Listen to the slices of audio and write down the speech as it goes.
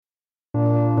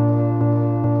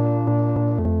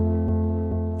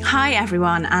Hi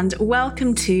everyone, and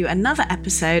welcome to another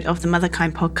episode of the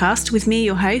Motherkind podcast with me,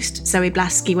 your host, Zoe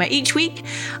Blaskey, where each week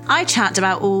I chat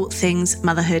about all things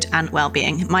motherhood and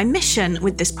well-being. My mission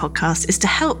with this podcast is to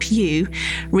help you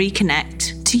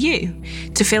reconnect to you,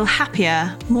 to feel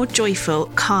happier, more joyful,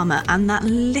 calmer, and that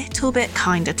little bit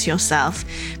kinder to yourself,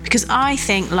 because I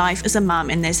think life as a mum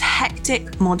in this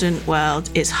hectic modern world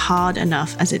is hard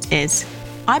enough as it is.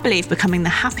 I believe becoming the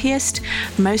happiest,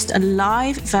 most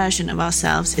alive version of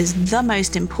ourselves is the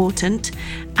most important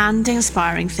and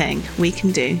inspiring thing we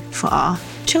can do for our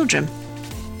children.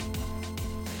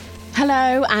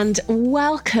 Hello and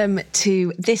welcome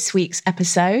to this week's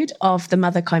episode of the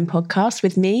Motherkind podcast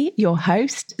with me, your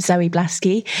host, Zoe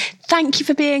Blaskey. Thank you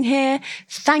for being here.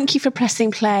 Thank you for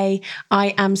pressing play.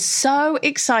 I am so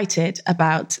excited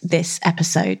about this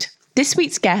episode. This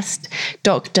week's guest,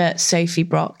 Dr. Sophie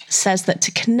Brock, says that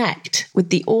to connect with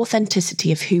the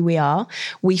authenticity of who we are,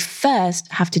 we first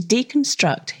have to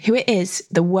deconstruct who it is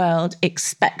the world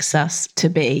expects us to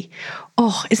be.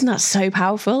 Oh, isn't that so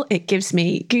powerful? It gives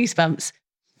me goosebumps.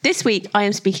 This week, I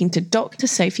am speaking to Dr.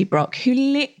 Sophie Brock, who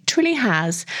literally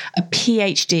has a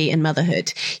PhD in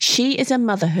motherhood. She is a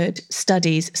motherhood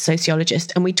studies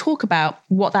sociologist, and we talk about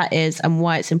what that is and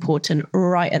why it's important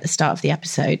right at the start of the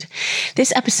episode.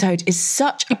 This episode is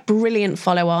such a brilliant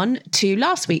follow-on to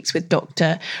last week's with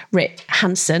Dr. Rick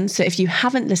Hansen. So if you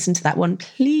haven't listened to that one,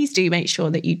 please do make sure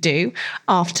that you do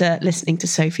after listening to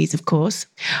Sophie's, of course.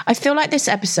 I feel like this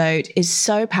episode is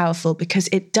so powerful because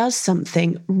it does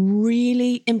something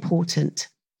really important,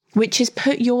 which is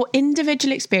put your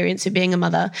individual experience of being a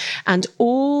mother and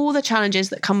all the challenges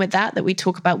that come with that we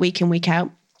talk about week in, week out.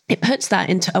 It puts that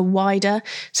into a wider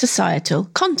societal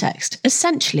context,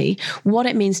 essentially what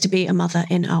it means to be a mother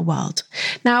in our world.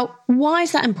 Now, why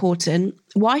is that important?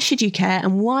 Why should you care?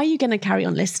 And why are you going to carry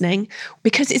on listening?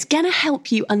 Because it's going to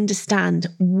help you understand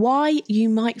why you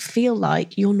might feel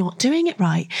like you're not doing it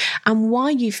right and why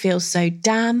you feel so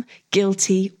damn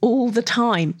guilty all the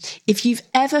time. If you've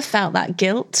ever felt that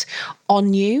guilt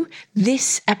on you,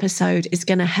 this episode is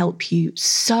going to help you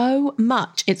so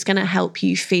much. It's going to help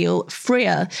you feel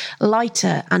freer,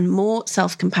 lighter, and more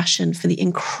self-compassion for the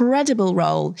incredible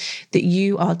role that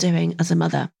you are doing as a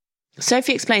mother.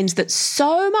 Sophie explains that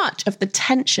so much of the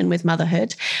tension with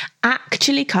motherhood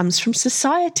actually comes from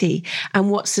society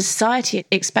and what society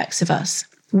expects of us.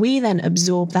 We then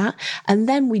absorb that, and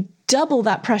then we double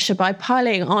that pressure by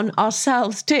piling on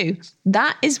ourselves too.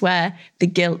 That is where the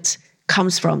guilt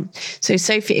comes from. So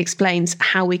Sophie explains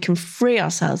how we can free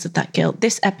ourselves of that guilt.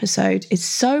 This episode is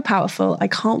so powerful. I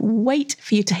can't wait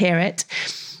for you to hear it.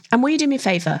 And will you do me a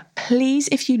favor? Please,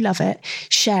 if you love it,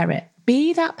 share it.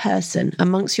 Be that person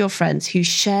amongst your friends who's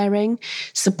sharing,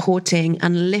 supporting,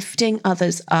 and lifting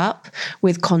others up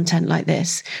with content like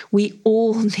this. We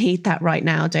all need that right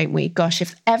now, don't we? Gosh,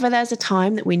 if ever there's a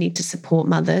time that we need to support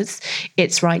mothers,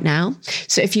 it's right now.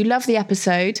 So if you love the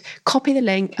episode, copy the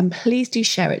link and please do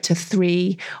share it to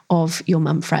 3 of your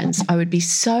mum friends. I would be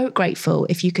so grateful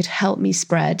if you could help me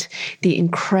spread the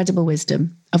incredible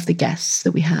wisdom of the guests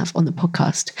that we have on the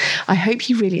podcast. I hope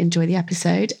you really enjoy the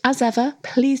episode. As ever,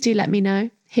 please do let me know.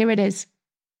 Here it is.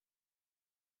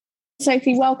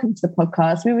 Sophie, welcome to the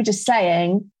podcast. We were just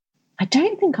saying, I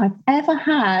don't think I've ever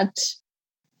had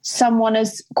someone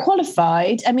as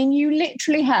qualified. I mean, you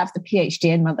literally have the PhD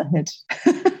in motherhood.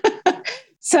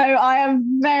 So I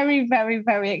am very, very,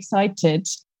 very excited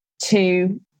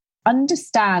to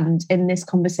understand in this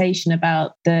conversation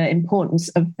about the importance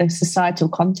of the societal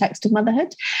context of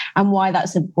motherhood and why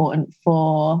that's important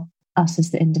for us as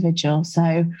the individual.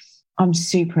 So I'm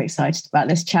super excited about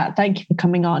this chat. Thank you for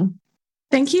coming on.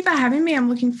 Thank you for having me. I'm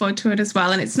looking forward to it as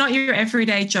well. And it's not your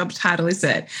everyday job title, is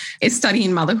it? It's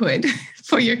studying motherhood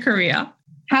for your career.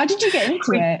 How did you get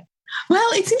into it? Well,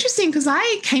 it's interesting because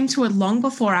I came to it long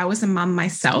before I was a mum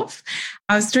myself.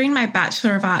 I was doing my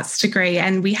Bachelor of Arts degree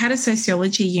and we had a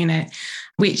sociology unit,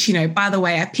 which, you know, by the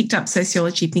way, I picked up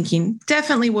sociology thinking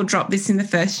definitely will drop this in the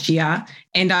first year,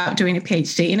 end up doing a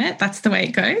PhD in it. That's the way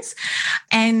it goes.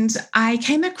 And I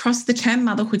came across the term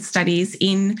motherhood studies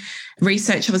in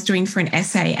research I was doing for an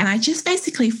essay. And I just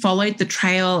basically followed the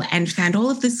trail and found all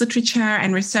of this literature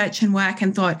and research and work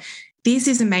and thought, this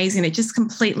is amazing. It just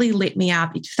completely lit me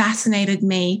up. It fascinated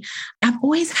me. I've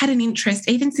always had an interest,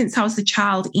 even since I was a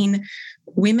child, in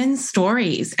women's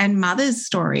stories and mothers'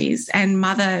 stories and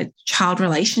mother-child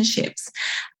relationships.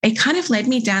 It kind of led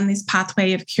me down this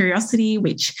pathway of curiosity,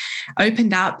 which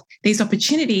opened up these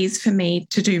opportunities for me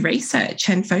to do research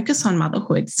and focus on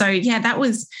motherhood. So yeah, that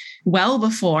was well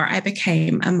before I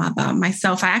became a mother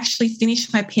myself. I actually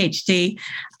finished my PhD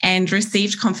and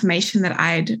received confirmation that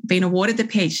I'd been awarded the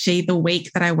PhD the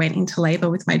week that I went into labour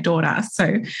with my daughter. So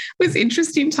it was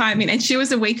interesting timing, and she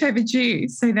was a week overdue.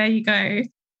 So there you go.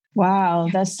 Wow,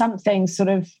 there's something sort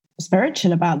of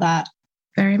spiritual about that.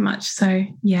 Very much so,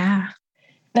 yeah.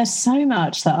 There's so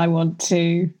much that I want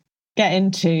to get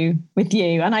into with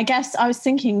you. And I guess I was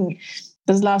thinking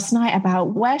last night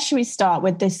about where should we start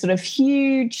with this sort of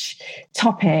huge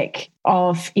topic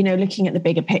of, looking at the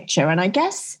bigger picture. And I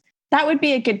guess that would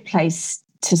be a good place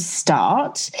to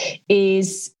start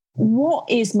is, what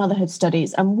is motherhood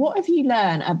studies and what have you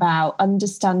learned about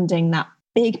understanding that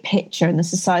big picture in the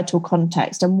societal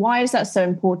context, and why is that so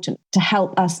important to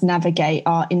help us navigate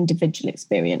our individual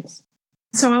experience?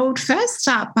 So I would first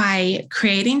start by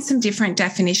creating some different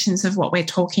definitions of what we're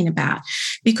talking about,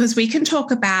 because we can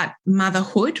talk about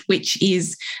motherhood, which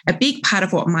is a big part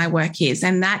of what my work is,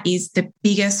 and that is the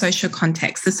bigger social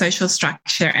context, the social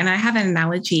structure. And I have an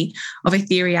analogy of a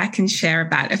theory I can share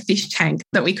about a fish tank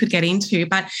that we could get into,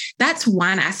 but that's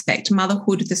one aspect,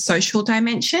 motherhood, the social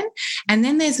dimension. And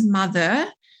then there's mother,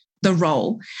 the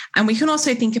role. And we can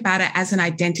also think about it as an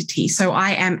identity. So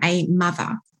I am a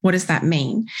mother. What does that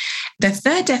mean? The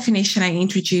third definition I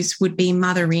introduced would be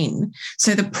mothering.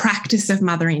 So the practice of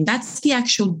mothering, that's the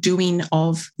actual doing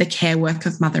of the care work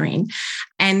of mothering.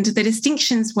 And the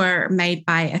distinctions were made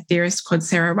by a theorist called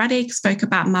Sarah Ruddick, spoke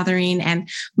about mothering, and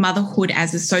motherhood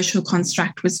as a social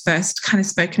construct was first kind of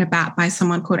spoken about by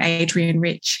someone called Adrienne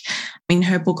Rich in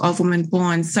her book Of Woman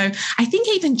Born. So I think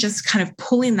even just kind of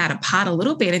pulling that apart a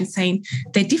little bit and saying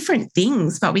they're different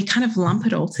things, but we kind of lump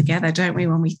it all together, don't we,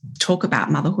 when we talk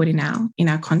about motherhood in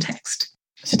our context.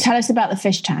 So tell us about the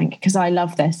fish tank, because I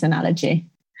love this analogy.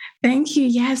 Thank you.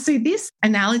 Yeah. So this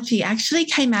analogy actually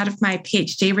came out of my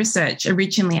PhD research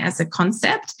originally as a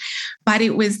concept, but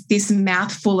it was this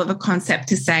mouthful of a concept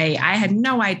to say I had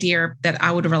no idea that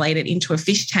I would relate it into a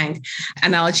fish tank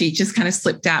analogy. It just kind of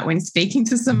slipped out when speaking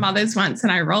to some mothers once,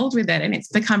 and I rolled with it, and it's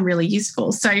become really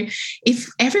useful. So if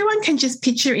everyone can just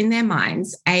picture in their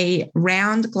minds a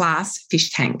round glass fish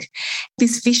tank,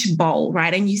 this fish bowl,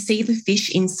 right? And you see the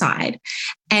fish inside.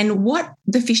 And what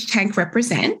the fish tank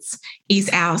represents is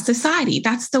our society.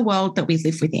 That's the world that we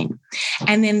live within.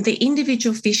 And then the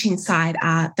individual fish inside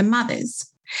are the mothers.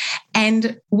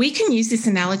 And we can use this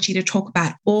analogy to talk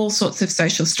about all sorts of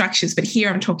social structures, but here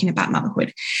I'm talking about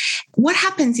motherhood. What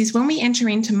happens is when we enter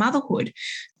into motherhood,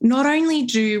 not only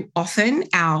do often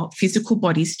our physical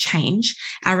bodies change,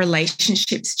 our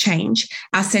relationships change,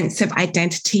 our sense of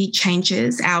identity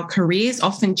changes, our careers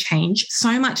often change,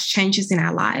 so much changes in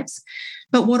our lives.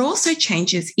 But what also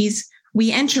changes is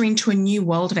we enter into a new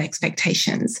world of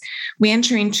expectations. We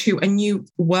enter into a new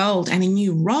world and a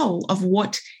new role of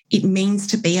what it means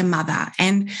to be a mother.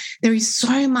 And there is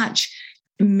so much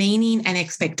meaning and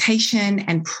expectation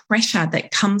and pressure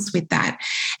that comes with that.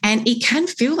 And it can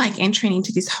feel like entering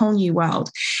into this whole new world.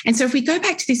 And so if we go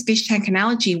back to this fish tank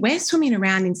analogy, we're swimming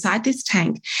around inside this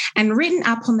tank, and written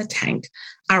up on the tank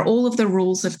are all of the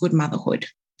rules of good motherhood.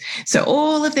 So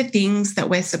all of the things that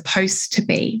we're supposed to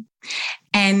be.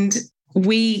 And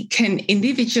we can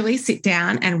individually sit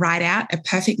down and write out a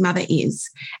perfect mother is,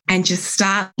 and just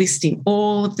start listing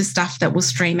all of the stuff that will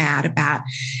stream out about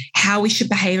how we should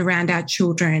behave around our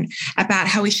children, about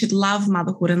how we should love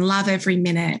motherhood and love every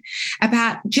minute,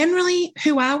 about generally,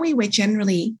 who are we? We're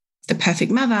generally the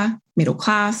perfect mother, middle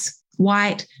class,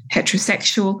 white,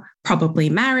 heterosexual, probably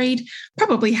married,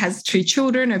 probably has 2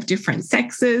 children of different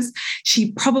sexes.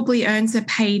 She probably earns a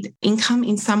paid income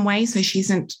in some way, so she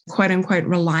isn't quote unquote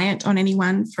reliant on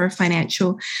anyone for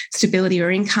financial stability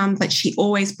or income, but she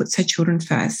always puts her children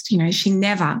first. She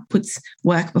never puts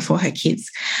work before her kids.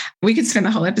 We could spend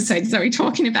the whole episode, Zoe,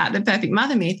 talking about the perfect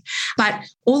mother myth, but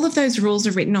all of those rules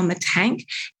are written on the tank.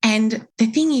 And the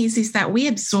thing is that we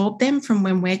absorb them from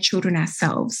when we're children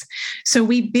ourselves. So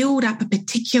we build up a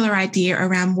particular idea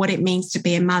around what it means to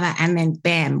be a mother, and then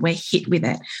bam, we're hit with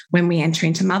it when we enter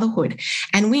into motherhood,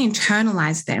 and we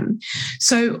internalize them.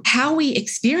 So how we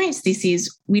experience this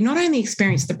is we not only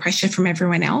experience the pressure from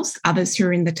everyone else, others who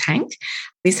are in the tank.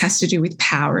 This has to do with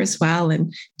power as well,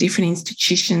 and different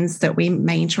institutions that we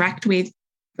may interact with.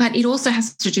 But it also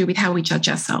has to do with how we judge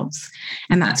ourselves.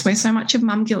 And that's where so much of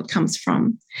mum guilt comes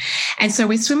from. And so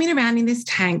we're swimming around in this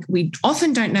tank. We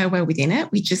often don't know we're within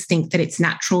it. We just think that it's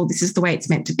natural. This is the way it's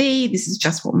meant to be. This is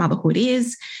just what motherhood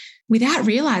is, without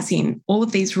realizing all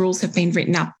of these rules have been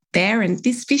written up there. And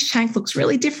this fish tank looks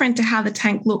really different to how the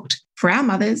tank looked for our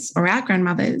mothers or our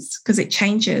grandmothers, because it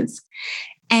changes.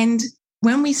 And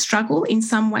when we struggle in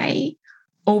some way,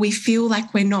 or we feel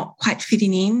like we're not quite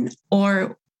fitting in,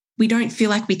 or we don't feel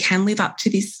like we can live up to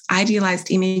this idealized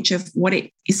image of what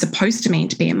it is supposed to mean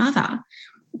to be a mother,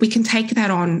 we can take that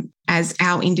on as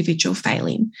our individual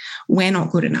failing. We're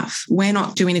not good enough. We're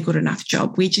not doing a good enough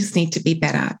job. We just need to be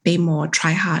better, be more,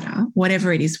 try harder,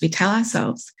 whatever it is we tell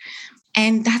ourselves.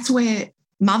 And that's where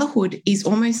motherhood is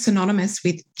almost synonymous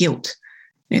with guilt.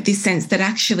 This sense that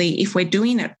actually, if we're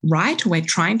doing it right or we're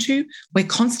trying to, we're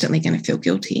constantly going to feel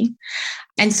guilty.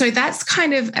 And so that's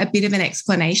kind of a bit of an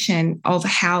explanation of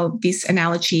how this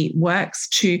analogy works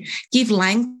to give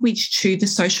language to the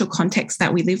social context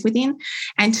that we live within,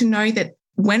 and to know that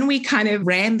when we kind of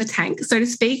ram the tank, so to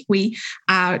speak, we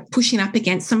are pushing up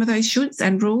against some of those shoulds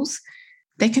and rules.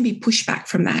 There can be pushback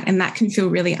from that, and that can feel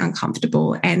really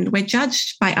uncomfortable. And we're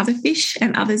judged by other fish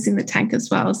and others in the tank as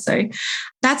well. So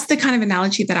that's the kind of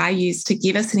analogy that I use to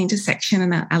give us an intersection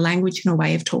and a language and a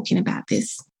way of talking about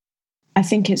this. I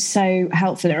think it's so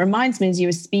helpful. It reminds me, as you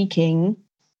were speaking,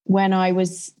 when I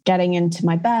was getting into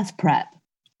my birth prep,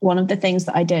 one of the things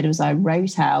that I did was I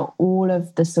wrote out all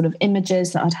of the sort of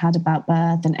images that I'd had about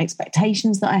birth and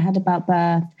expectations that I had about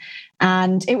birth.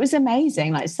 And it was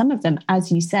amazing. Like some of them,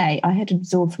 as you say, I had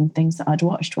absorbed from things that I'd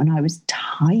watched when I was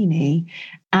tiny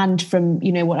and from,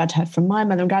 what I'd heard from my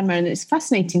mother and grandmother. And it's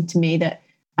fascinating to me that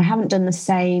I haven't done the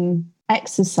same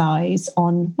exercise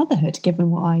on motherhood,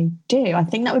 given what I do. I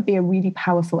think that would be a really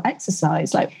powerful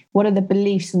exercise. Like, what are the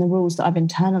beliefs and the rules that I've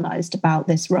internalized about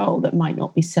this role that might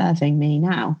not be serving me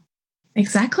now?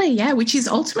 Exactly, yeah, which is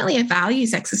ultimately a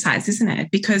values exercise, isn't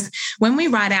it? Because when we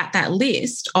write out that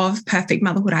list of perfect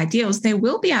motherhood ideals, there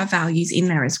will be our values in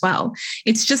there as well.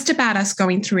 It's just about us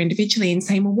going through individually and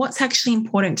saying, well, what's actually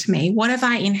important to me? What have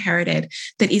I inherited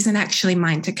that isn't actually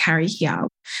mine to carry here?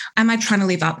 Am I trying to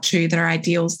live up to that are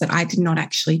ideals that I did not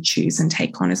actually choose and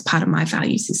take on as part of my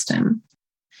value system?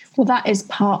 Well, that is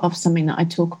part of something that I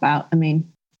talk about.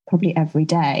 Probably every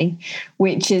day,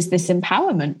 which is this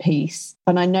empowerment piece.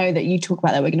 And I know that you talk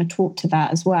about that. We're going to talk to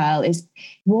that as well, is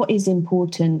what is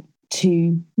important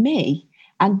to me?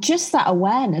 And just that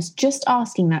awareness, just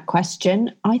asking that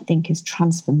question, I think is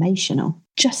transformational.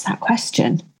 Just that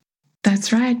question.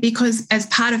 That's right. Because as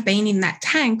part of being in that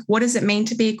tank, what does it mean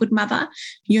to be a good mother?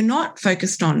 You're not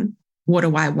focused on what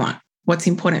do I want? What's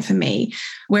important for me?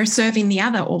 We're serving the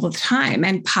other all the time.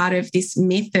 And part of this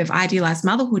myth of idealized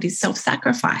motherhood is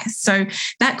self-sacrifice. So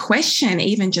that question,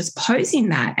 even just posing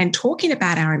that and talking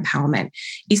about our empowerment,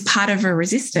 is part of a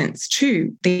resistance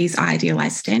to these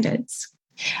idealized standards.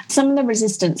 Some of the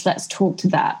resistance, let's talk to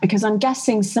that, because I'm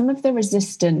guessing some of the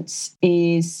resistance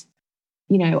is,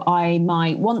 I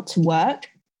might want to work,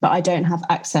 but I don't have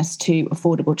access to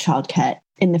affordable childcare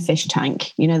in the fish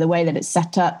tank. The way that it's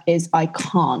set up is I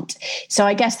can't. So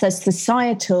I guess there's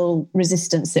societal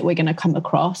resistance that we're going to come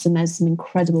across, and there's some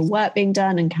incredible work being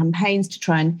done and campaigns to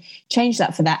try and change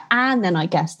that for that. And then I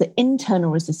guess the internal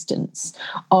resistance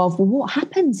of, well, what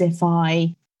happens if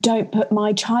I don't put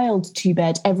my child to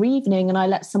bed every evening and I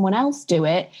let someone else do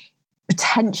it?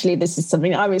 Potentially, this is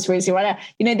something that I was raising right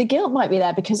now. The guilt might be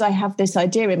there because I have this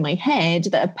idea in my head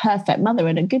that a perfect mother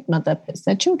and a good mother puts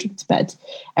their children to bed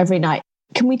every night.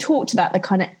 Can we talk to that, the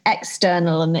kind of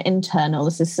external and the internal,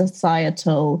 the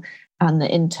societal and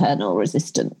the internal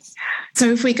resistance? So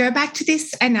if we go back to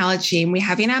this analogy and we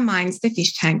have in our minds the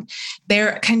fish tank,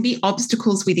 there can be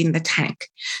obstacles within the tank.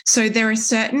 So there are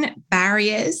certain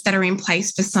barriers that are in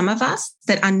place for some of us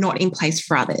that are not in place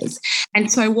for others.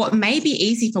 And so what may be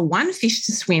easy for one fish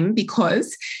to swim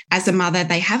because as a mother,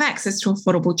 they have access to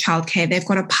affordable childcare, they've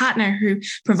got a partner who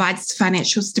provides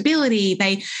financial stability,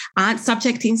 they aren't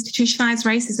subject to institutionalized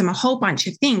racism, a whole bunch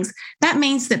of things. That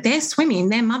means that their swimming,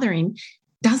 their mothering,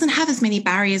 doesn't have as many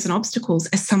barriers and obstacles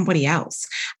as somebody else.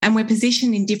 And we're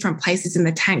positioned in different places in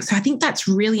the tank. So I think that's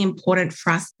really important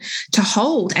for us to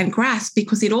hold and grasp,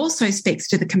 because it also speaks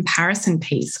to the comparison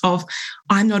piece of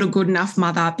I'm not a good enough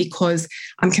mother because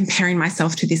I'm comparing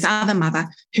myself to this other mother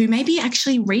who may be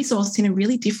actually resourced in a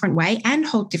really different way and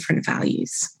hold different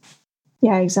values.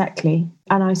 Yeah, exactly.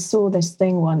 And I saw this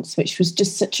thing once, which was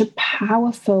just such a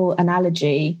powerful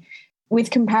analogy. With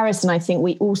comparison, I think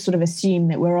we all sort of assume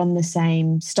that we're on the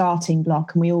same starting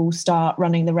block and we all start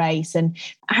running the race. And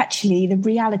actually, the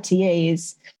reality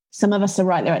is some of us are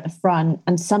right there at the front,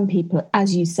 and some people,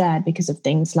 as you said, because of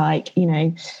things like,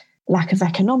 lack of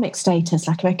economic status,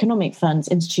 lack of economic funds,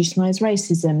 institutionalized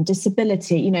racism,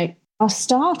 disability, are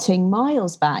starting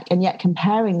miles back and yet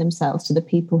comparing themselves to the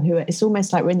people who are, it's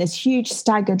almost like we're in this huge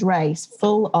staggered race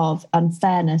full of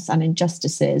unfairness and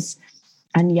injustices.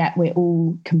 And yet we're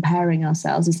all comparing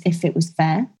ourselves as if it was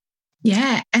fair.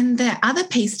 Yeah. And the other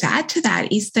piece to add to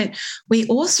that is that we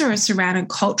also are surrounded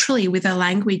culturally with a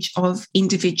language of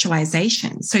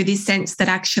individualization. So this sense that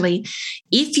actually,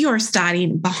 if you're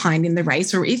starting behind in the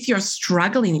race or if you're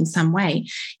struggling in some way,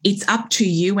 it's up to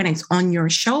you and it's on your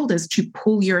shoulders to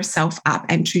pull yourself up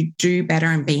and to do better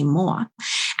and be more.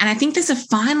 And I think there's a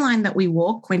fine line that we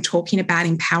walk when talking about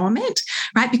empowerment,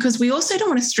 right? Because we also don't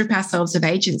want to strip ourselves of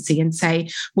agency and say,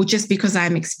 well, just because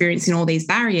I'm experiencing all these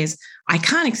barriers, I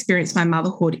can't experience my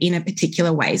motherhood in a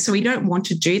particular way. So we don't want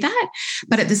to do that.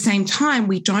 But at the same time,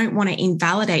 we don't want to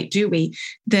invalidate, do we,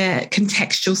 the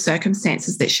contextual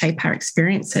circumstances that shape our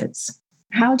experiences.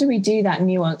 How do we do that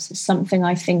nuance? It's something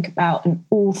I think about an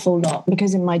awful lot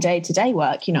because in my day-to-day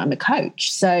work, I'm a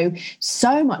coach. So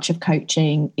much of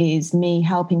coaching is me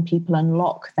helping people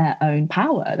unlock their own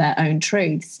power, their own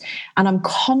truths. And I'm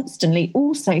constantly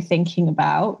also thinking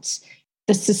about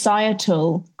the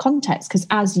societal context, because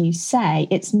as you say,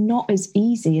 it's not as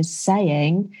easy as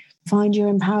saying, find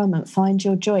your empowerment, find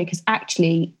your joy, because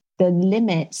actually the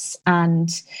limits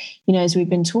and, as we've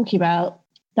been talking about,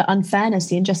 the unfairness,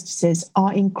 the injustices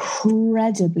are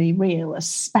incredibly real,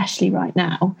 especially right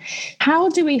now. How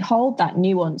do we hold that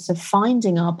nuance of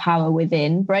finding our power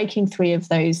within, breaking free of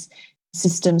those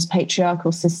systems,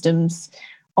 patriarchal systems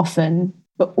often,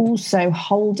 but also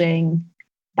holding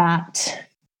that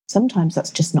sometimes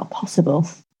that's just not possible?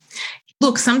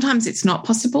 Look, sometimes it's not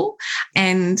possible.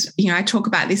 And, I talk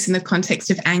about this in the context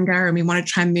of anger, and we want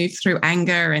to try and move through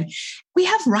anger. And we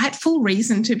have rightful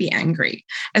reason to be angry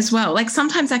as well. Like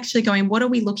sometimes actually going, what are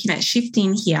we looking at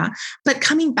shifting here? But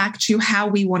coming back to how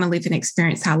we want to live and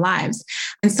experience our lives.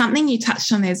 And something you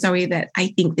touched on there, Zoe, that I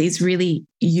think is really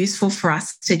useful for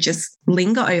us to just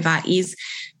linger over is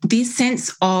this sense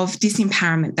of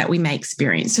disempowerment that we may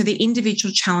experience. So the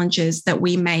individual challenges that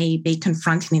we may be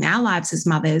confronting in our lives as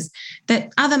mothers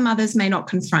that other mothers may not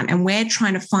confront, and we're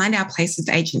trying to find our place of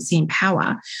agency and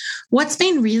power. What's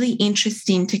been really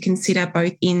interesting to consider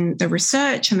both in the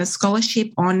research and the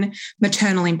scholarship on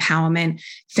maternal empowerment,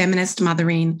 feminist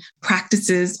mothering,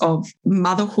 practices of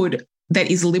motherhood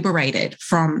that is liberated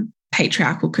from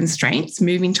patriarchal constraints,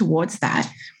 moving towards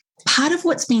that. Part of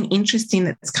what's been interesting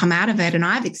that's come out of it, and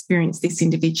I've experienced this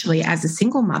individually as a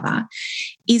single mother,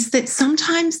 is that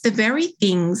sometimes the very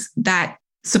things that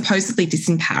supposedly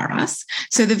disempower us,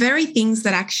 so the very things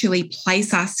that actually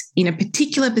place us in a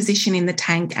particular position in the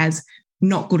tank as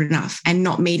not good enough and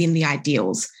not meeting the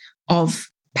ideals of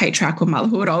patriarchal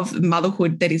motherhood, of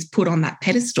motherhood that is put on that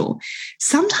pedestal,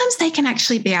 sometimes they can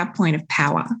actually be our point of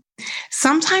power.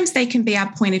 Sometimes they can be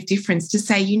our point of difference to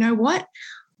say, you know what?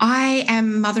 I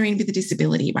am mothering with a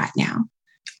disability right now.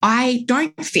 I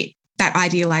don't fit that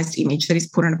idealized image that is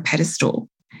put on a pedestal.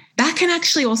 That can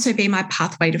actually also be my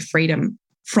pathway to freedom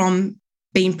from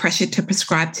being pressured to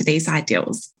prescribe to these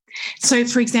ideals. So,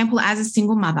 for example, as a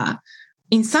single mother,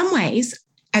 in some ways,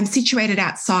 I'm situated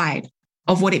outside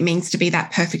of what it means to be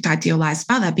that perfect idealized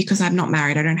mother because I'm not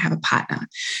married, I don't have a partner.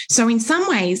 So in some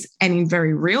ways, and in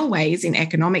very real ways, in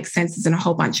economic senses and a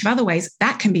whole bunch of other ways,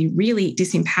 that can be really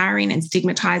disempowering and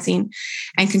stigmatizing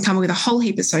and can come with a whole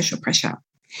heap of social pressure.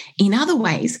 In other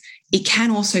ways, it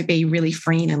can also be really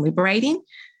freeing and liberating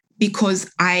because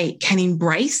I can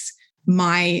embrace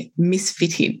my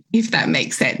misfitting, if that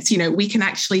makes sense. We can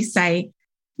actually say,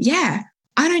 yeah,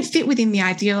 I don't fit within the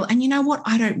ideal. And you know what?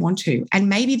 I don't want to. And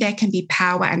maybe there can be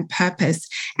power and purpose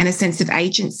and a sense of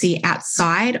agency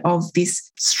outside of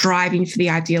this striving for the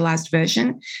idealized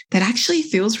version that actually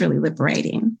feels really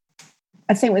liberating.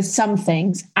 I think with some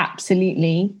things,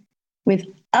 absolutely. With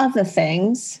other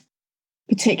things,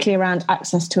 particularly around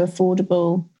access to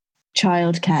affordable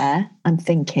childcare, I'm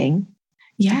thinking,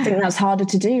 I think that's harder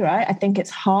to do, right? I think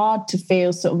it's hard to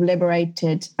feel sort of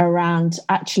liberated around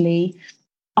actually,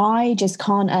 I just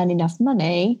can't earn enough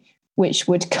money, which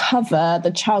would cover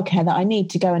the childcare that I need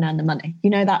to go and earn the money.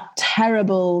 That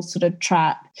terrible sort of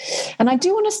trap. And I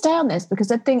do want to stay on this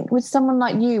because I think with someone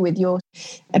like you, with your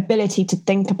ability to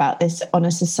think about this on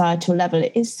a societal level,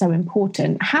 it is so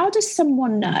important. How does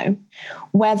someone know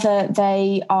whether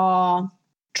they are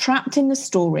trapped in the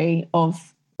story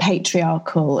of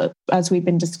patriarchal, as we've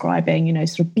been describing,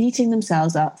 sort of beating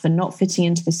themselves up for not fitting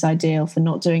into this ideal, for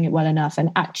not doing it well enough,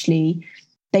 and actually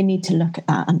they need to look at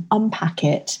that and unpack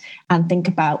it and think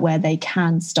about where they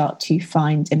can start to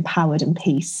find empowered and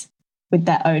peace with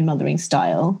their own mothering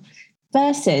style,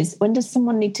 versus when does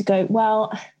someone need to go,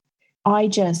 well, I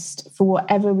just, for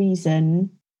whatever reason,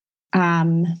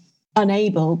 am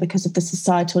unable because of the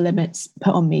societal limits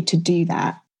put on me to do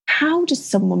that. How does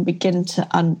someone begin to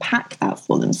unpack that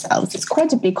for themselves? It's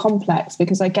incredibly complex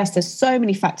because I guess there's so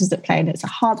many factors at play and it's a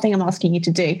hard thing I'm asking you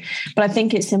to do, but I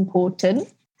think it's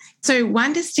important. So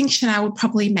one distinction I would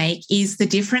probably make is the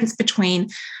difference between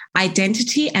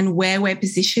identity and where we're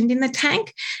positioned in the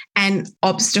tank, and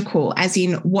obstacle, as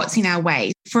in what's in our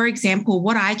way. For example,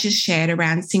 what I just shared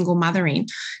around single mothering,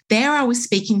 there I was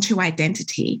speaking to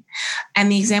identity.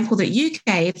 And the example that you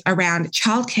gave around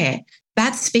childcare,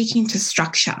 that's speaking to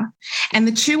structure. And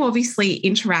the two obviously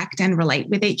interact and relate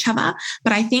with each other.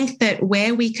 But I think that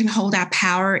where we can hold our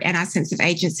power and our sense of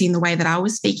agency in the way that I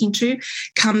was speaking to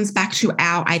comes back to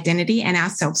our identity and our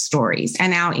self-stories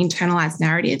and our internalized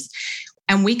narratives.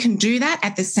 And we can do that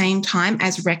at the same time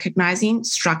as recognizing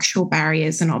structural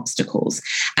barriers and obstacles.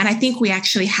 And I think we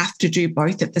actually have to do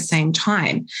both at the same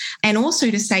time. And also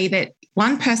to say that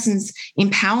one person's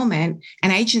empowerment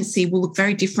and agency will look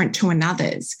very different to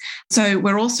another's. So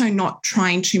we're also not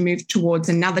trying to move towards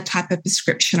another type of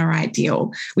prescription or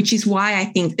ideal, which is why I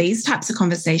think these types of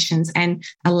conversations and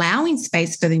allowing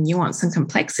space for the nuance and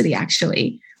complexity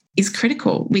actually is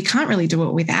critical. We can't really do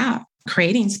it without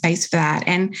creating space for that.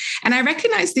 And I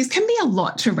recognize this can be a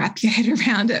lot to wrap your head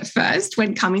around at first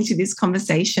when coming to this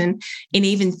conversation and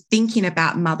even thinking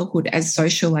about motherhood as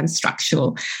social and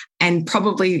structural. And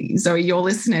probably, Zoe, your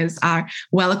listeners are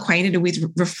well acquainted with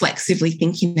reflexively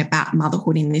thinking about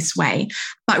motherhood in this way,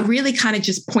 but really kind of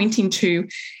just pointing to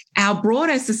our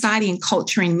broader society and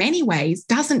culture in many ways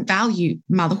doesn't value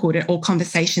motherhood or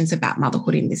conversations about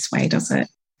motherhood in this way, does it?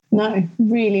 No,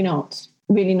 really not.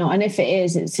 Really not. And if it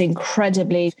is, it's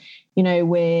incredibly,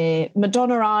 we're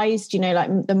Madonnaized,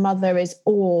 like the mother is,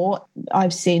 or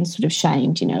I've seen sort of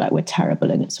shamed, like we're terrible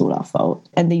and it's all our fault.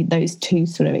 And those two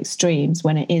sort of extremes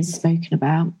when it is spoken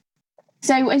about.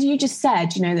 So as you just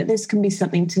said, that this can be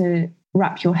something to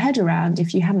wrap your head around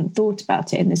if you haven't thought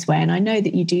about it in this way. And I know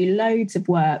that you do loads of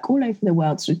work all over the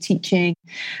world sort of teaching.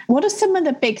 What are some of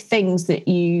the big things that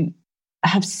you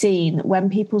have seen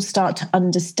when people start to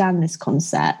understand this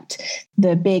concept,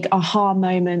 the big aha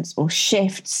moments or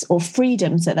shifts or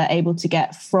freedoms that they're able to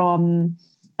get from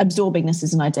absorbing this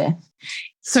as an idea?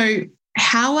 So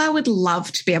how I would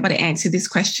love to be able to answer this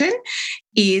question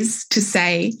is to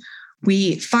say,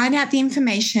 we find out the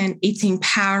information, it's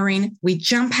empowering, we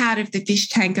jump out of the fish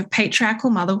tank of patriarchal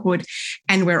motherhood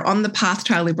and we're on the path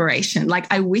to our liberation. Like,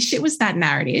 I wish it was that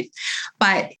narrative,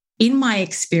 but in my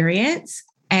experience,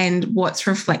 and what's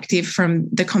reflective from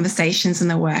the conversations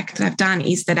and the work that I've done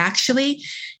is that actually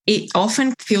it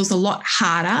often feels a lot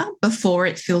harder before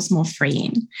it feels more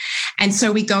freeing. And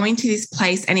so we go into this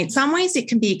place and in some ways it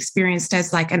can be experienced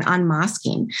as like an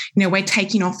unmasking. We're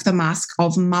taking off the mask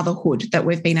of motherhood that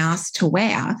we've been asked to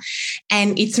wear.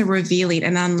 And it's a revealing,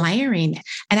 an unlayering,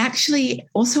 and actually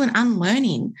also an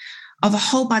unlearning of a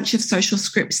whole bunch of social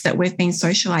scripts that we've been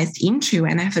socialized into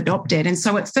and have adopted. And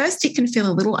so at first it can feel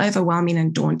a little overwhelming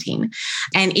and daunting.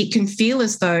 And it can feel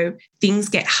as though things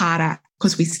get harder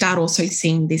because we start also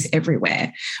seeing this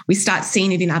everywhere. We start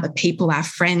seeing it in other people, our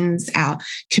friends, our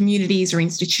communities or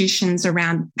institutions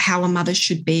around how a mother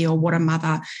should be or what a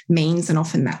mother means. And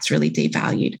often that's really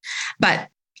devalued. But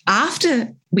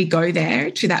after we go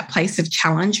there to that place of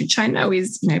challenge, which I know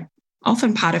is,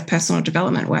 often part of personal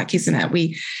development work, isn't it?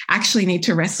 We actually need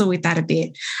to wrestle with that a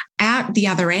bit. Out the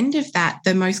other end of that,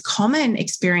 the most common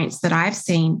experience that I've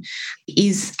seen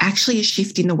is actually a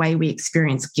shift in the way we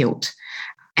experience guilt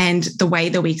and the way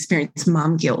that we experience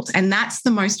mum guilt. And that's the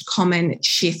most common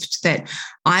shift that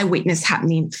I witness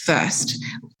happening first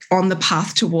on the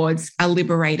path towards a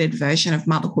liberated version of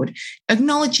motherhood,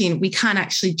 acknowledging we can't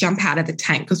actually jump out of the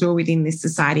tank because we're within this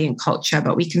society and culture,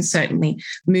 but we can certainly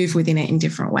move within it in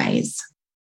different ways.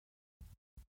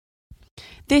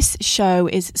 This show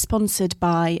is sponsored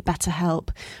by BetterHelp.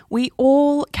 We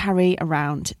all carry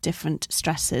around different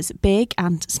stressors, big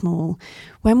and small.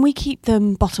 When we keep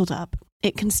them bottled up,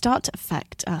 it can start to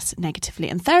affect us negatively.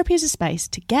 And therapy is a space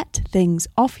to get things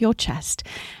off your chest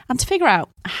and to figure out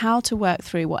how to work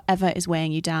through whatever is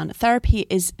weighing you down. Therapy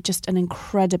is just an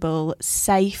incredible,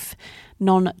 safe,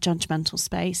 non-judgmental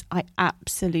space. I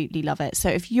absolutely love it. So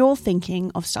if you're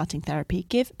thinking of starting therapy,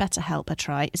 give BetterHelp a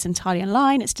try. It's entirely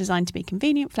online. It's designed to be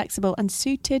convenient, flexible and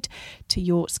suited to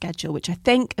your schedule, which I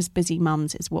think as busy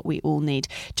mums is what we all need.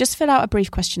 Just fill out a brief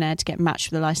questionnaire to get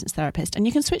matched with a licensed therapist, and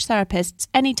you can switch therapists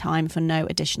anytime for no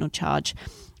additional charge.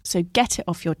 So get it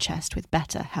off your chest with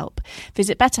BetterHelp.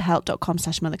 Visit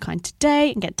betterhelp.com/motherkind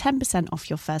today and get 10%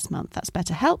 off your first month. That's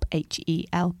BetterHelp,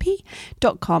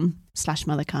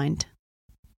 HELP.com/motherkind.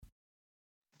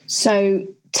 So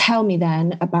tell me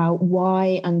then about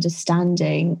why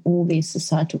understanding all these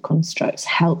societal constructs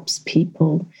helps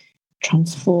people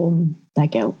transform their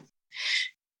guilt.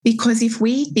 Because if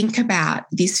we think about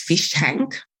this fish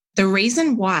tank, the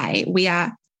reason why we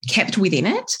are kept within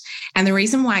it and the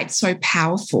reason why it's so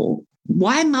powerful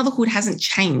why motherhood hasn't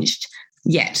changed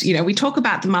yet. We talk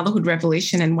about the motherhood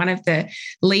revolution, and one of the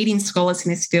leading scholars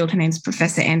in this field, her name's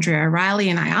Professor Andrea O'Reilly,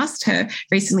 and I asked her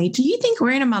recently, do you think we're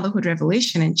in a motherhood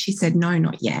revolution? And she said, no,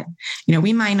 not yet.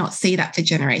 We may not see that for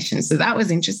generations. So that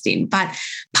was interesting. But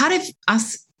part of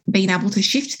us being able to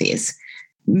shift this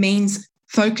means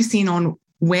focusing on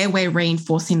where we're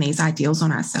reinforcing these ideals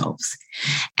on ourselves.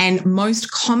 And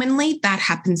most commonly, that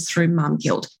happens through mum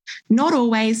guilt. Not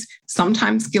always.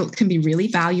 Sometimes guilt can be really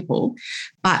valuable,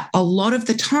 but a lot of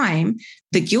the time,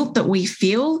 the guilt that we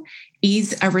feel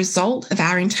is a result of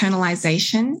our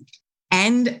internalization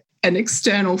and an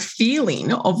external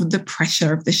feeling of the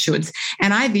pressure of the shoulds.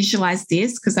 And I visualize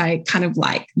this because I kind of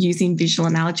like using visual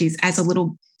analogies as a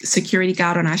little security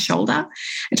guard on our shoulder.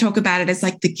 I talk about it as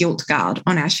like the guilt guard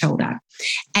on our shoulder.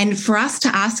 And for us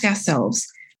to ask ourselves,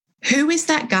 who is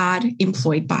that guard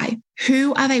employed by?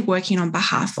 Who are they working on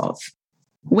behalf of?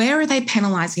 Where are they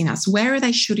penalizing us? Where are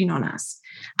they shooting on us?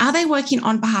 Are they working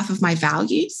on behalf of my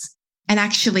values? And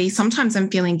actually, sometimes I'm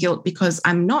feeling guilt because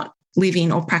I'm not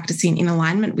living or practicing in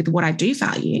alignment with what I do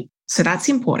value. So that's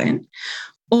important.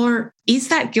 Or is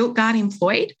that guilt guard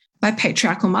employed by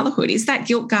patriarchal motherhood? Is that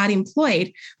guilt guard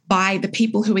employed by the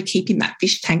people who are keeping that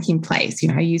fish tank in place?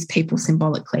 I use people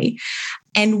symbolically.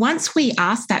 And once we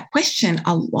ask that question,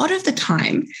 a lot of the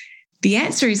time, the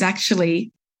answer is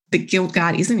actually the guilt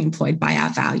guard isn't employed by our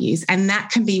values. And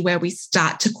that can be where we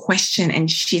start to question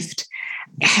and shift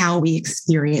how we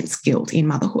experience guilt in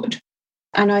motherhood.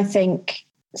 And I think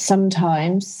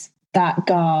sometimes that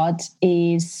guard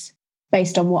is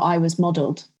based on what I was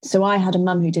modelled. So I had a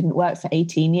mum who didn't work for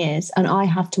 18 years, and I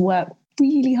have to work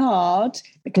really hard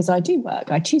because I do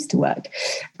work. I choose to work.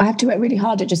 I have to work really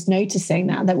hard at just noticing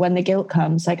that when the guilt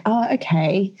comes, like, oh,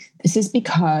 okay, this is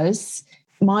because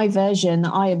my version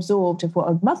that I absorbed of what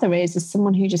a mother is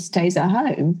someone who just stays at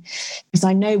home. Because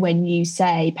I know when you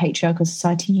say patriarchal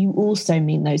society, you also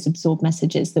mean those absorbed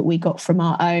messages that we got from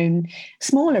our own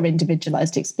smaller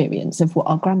individualized experience of what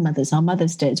our grandmothers, our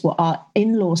mothers did, what our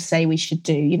in-laws say we should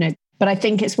do, But I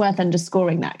think it's worth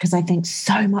underscoring that because I think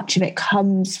so much of it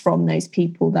comes from those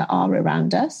people that are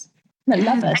around us, that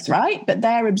love us, right? But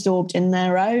they're absorbed in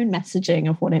their own messaging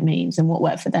of what it means and what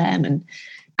worked for them. And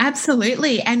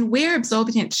absolutely. And we're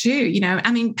absorbing it too.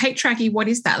 Patriarchy, what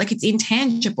is that? Like, it's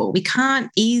intangible. We can't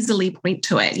easily point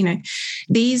to it.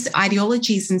 These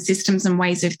ideologies and systems and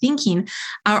ways of thinking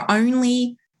are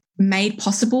only made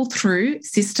possible through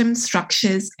systems,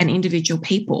 structures, and individual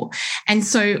people. And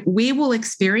so we will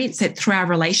experience it through our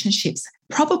relationships.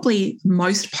 Probably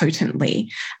most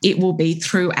potently, it will be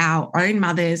through our own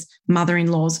mothers,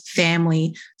 mother-in-laws,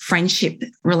 family, friendship,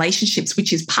 relationships,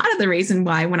 which is part of the reason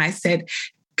why when I said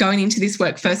going into this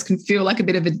work first can feel like a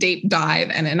bit of a deep dive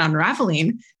and an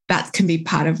unraveling, that can be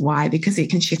part of why, because it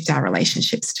can shift our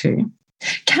relationships too.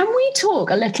 Can we talk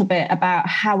a little bit about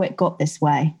how it got this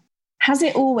way? Has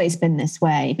it always been this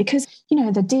way? Because,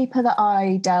 the deeper that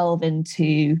I delve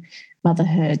into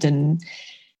motherhood and,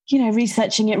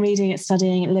 researching it, reading it,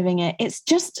 studying it, living it, it's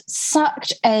just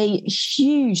such a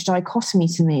huge dichotomy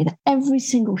to me that every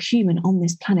single human on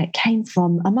this planet came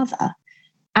from a mother.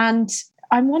 And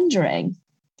I'm wondering,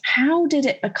 how did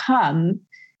it become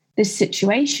this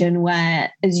situation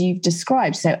where, as you've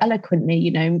described so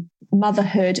eloquently,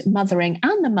 motherhood, mothering,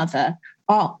 and the mother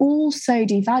are all so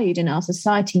devalued in our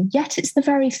society, yet it's the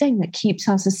very thing that keeps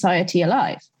our society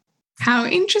alive. How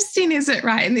interesting is it,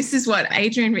 right? And this is what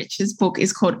Adrienne Rich's book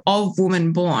is called Of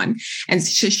Woman Born. And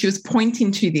she was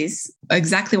pointing to this,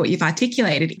 exactly what you've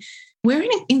articulated. We're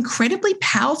in an incredibly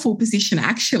powerful position,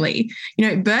 actually,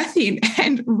 birthing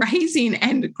and raising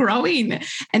and growing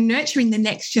and nurturing the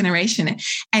next generation.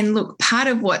 And look, part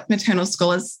of what maternal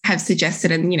scholars have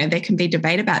suggested, and, there can be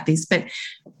debate about this, but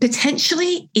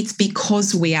potentially it's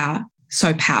because we are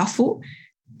so powerful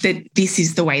that this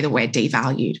is the way that we're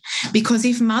devalued. Because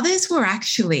if mothers were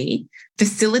actually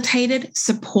facilitated,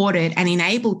 supported, and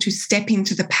enabled to step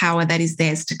into the power that is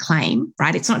theirs to claim,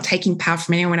 right? It's not taking power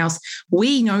from anyone else.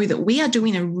 We know that we are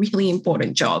doing a really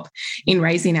important job in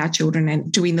raising our children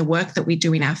and doing the work that we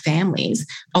do in our families.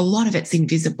 A lot of it's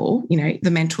invisible, the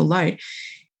mental load.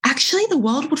 Actually, the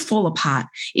world would fall apart.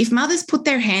 If mothers put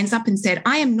their hands up and said,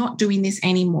 I am not doing this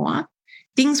anymore,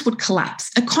 things would collapse.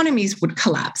 Economies would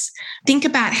collapse. Think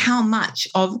about how much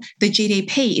of the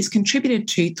GDP is contributed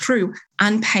to through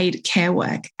unpaid care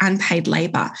work, unpaid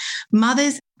labour.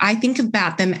 Mothers, I think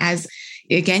about them as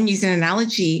again, using an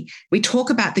analogy, we talk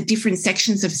about the different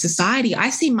sections of society. I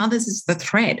see mothers as the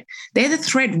thread. They're the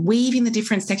thread weaving the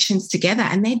different sections together,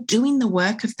 and they're doing the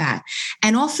work of that.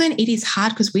 And often it is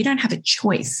hard because we don't have a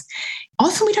choice.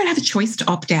 Often we don't have a choice to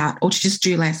opt out or to just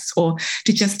do less or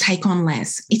to just take on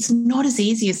less. It's not as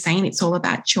easy as saying it's all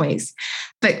about choice.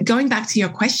 But going back to your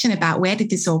question about where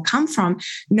did this all come from,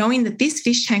 knowing that this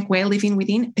fish tank we're living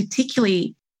within,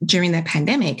 particularly during the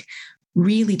pandemic,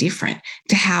 really different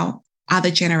to how other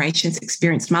generations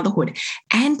experienced motherhood.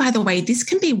 And by the way, this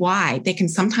can be why there can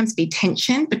sometimes be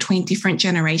tension between different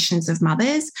generations of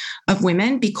mothers, of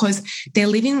women, because they're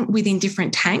living within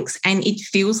different tanks and it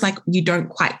feels like you don't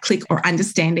quite click or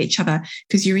understand each other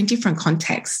because you're in different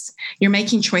contexts. You're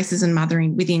making choices and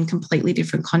mothering within completely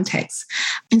different contexts.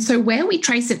 And so where we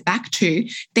trace it back to,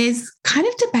 there's kind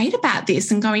of debate about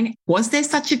this and going, was there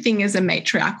such a thing as a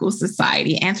matriarchal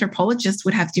society? Anthropologists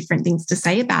would have different things to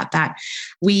say about that.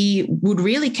 We would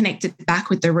really connect it back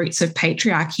with the roots of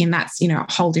patriarchy. And that's, a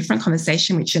whole different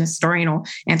conversation, which an historian or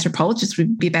anthropologist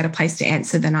would be a better place to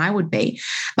answer than I would be.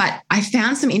 But I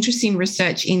found some interesting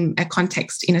research in a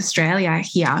context in Australia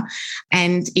here.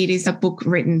 And it is a book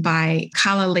written by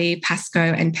Carla Lee Pascoe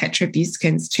and Petra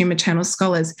Buskins, two maternal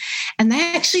scholars. And they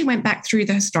actually went back through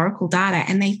the historical data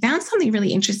and they found something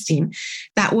really interesting.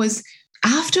 That was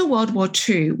after World War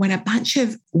II, when a bunch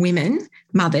of women,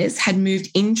 mothers, had moved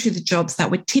into the jobs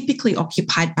that were typically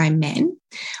occupied by men,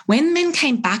 when men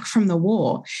came back from the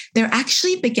war, there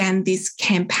actually began this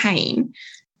campaign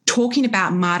talking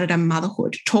about martyrdom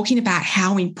motherhood, talking about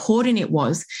how important it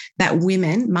was that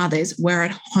women, mothers, were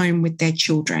at home with their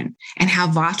children and how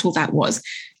vital that was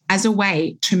as a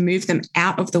way to move them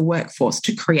out of the workforce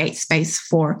to create space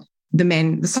for the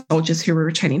men, the soldiers who were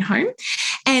returning home.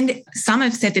 And some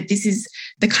have said that this is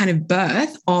the kind of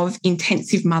birth of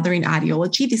intensive mothering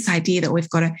ideology, this idea that we've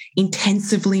got to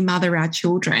intensively mother our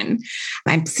children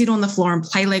and sit on the floor and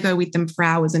play Lego with them for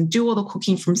hours and do all the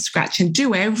cooking from scratch and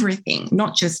do everything,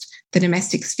 not just the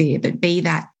domestic sphere, but be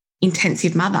that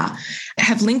intensive mother,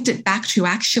 have linked it back to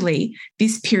actually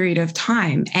this period of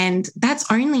time. And that's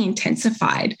only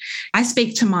intensified. I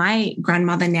speak to my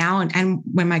grandmother now and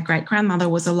when my great-grandmother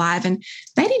was alive, and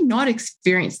they did not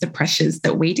experience the pressures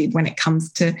that we did when it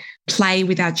comes to play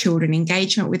with our children,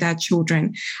 engagement with our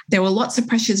children. There were lots of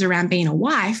pressures around being a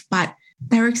wife, but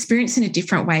they were experiencing a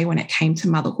different way when it came to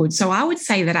motherhood. So I would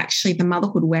say that actually the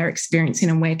motherhood we're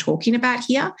experiencing and we're talking about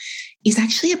here is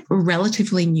actually a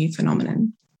relatively new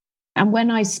phenomenon. And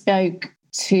when I spoke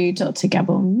to Dr.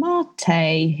 Gabor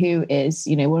Mate, who is,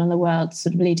 one of the world's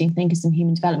sort of leading thinkers in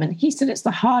human development, he said it's the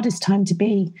hardest time to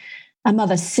be a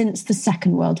mother since the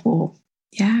Second World War.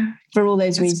 Yeah. For all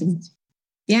those reasons.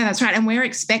 Yeah, that's right. And we're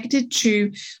expected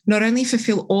to not only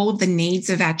fulfill all of the needs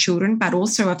of our children, but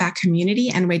also of our community.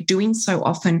 And we're doing so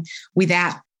often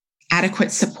without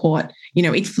adequate support.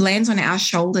 It lands on our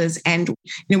shoulders. And,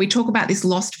 we talk about this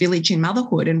lost village in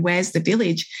motherhood. And where's the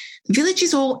village? The village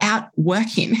is all out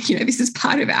working. This is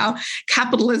part of our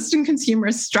capitalist and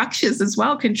consumerist structures as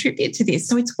well, contribute to this.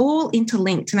 So it's all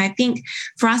interlinked. And I think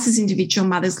for us as individual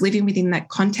mothers living within that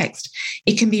context,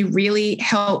 it can be really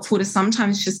helpful to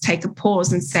sometimes just take a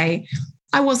pause and say,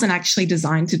 I wasn't actually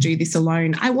designed to do this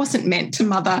alone. I wasn't meant to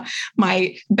mother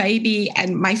my baby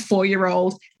and my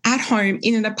 4-year-old at home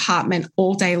in an apartment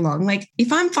all day long. Like,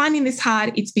 if I'm finding this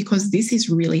hard, it's because this is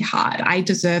really hard. I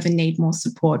deserve and need more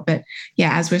support. But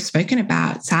yeah, as we've spoken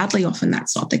about, sadly, often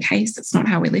that's not the case. That's not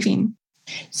how we're living.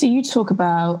 So you talk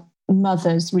about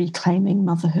mothers reclaiming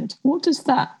motherhood. What does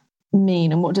that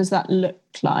mean and what does that look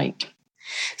like?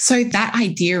 So that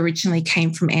idea originally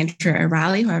came from Andrew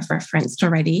O'Reilly, who I've referenced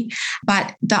already.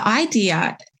 But the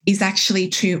idea is actually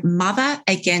to mother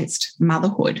against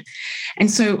motherhood. And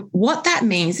so what that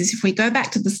means is if we go back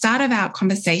to the start of our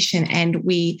conversation and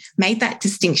we made that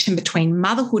distinction between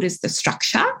motherhood as the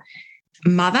structure,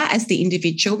 mother as the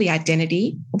individual, the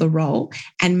identity or the role,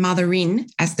 and mothering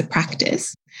as the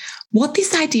practice, what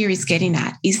this idea is getting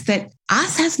at is that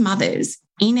us as mothers,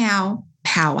 in our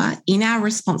power, in our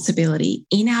responsibility,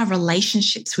 in our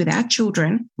relationships with our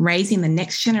children, raising the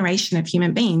next generation of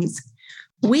human beings,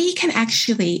 we can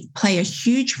actually play a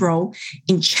huge role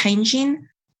in changing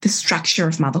the structure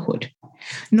of motherhood,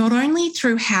 not only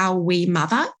through how we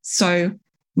mother, so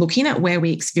looking at where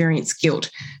we experience guilt,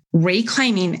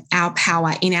 reclaiming our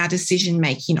power in our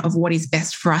decision-making of what is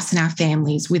best for us and our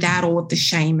families without all of the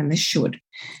shame and the should,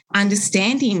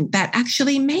 understanding that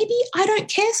actually maybe I don't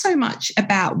care so much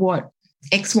about what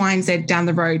X, Y, and Z down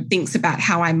the road thinks about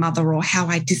how I mother or how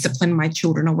I discipline my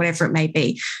children or whatever it may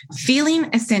be. Feeling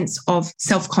a sense of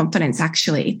self-confidence,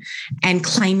 actually, and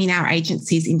claiming our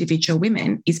agency as individual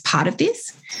women is part of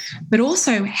this. But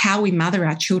also how we mother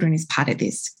our children is part of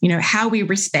this. You know, how we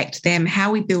respect them,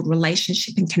 how we build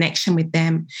relationship and connection with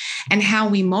them, and how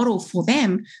we model for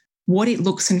them what it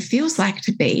looks and feels like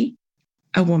to be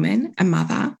a woman, a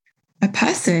mother, a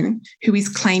person who is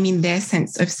claiming their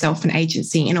sense of self and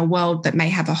agency in a world that may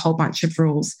have a whole bunch of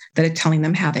rules that are telling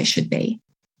them how they should be.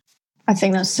 I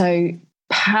think that's so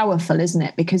powerful, isn't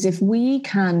it? Because if we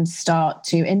can start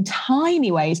to, in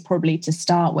tiny ways, probably to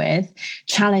start with,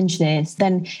 challenge this,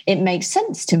 then it makes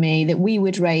sense to me that we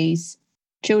would raise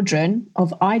children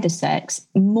of either sex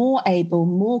more able,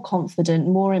 more confident,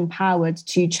 more empowered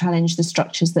to challenge the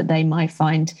structures that they might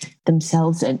find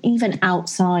themselves in, even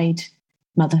outside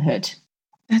motherhood.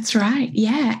 That's right.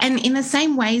 Yeah. And in the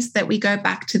same ways that we go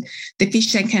back to the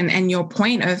fish tank and your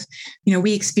point of, you know,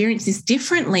 we experience this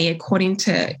differently according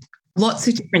to lots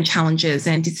of different challenges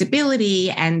and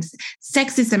disability and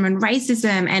sexism and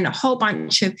racism and a whole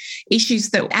bunch of issues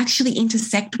that actually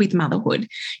intersect with motherhood.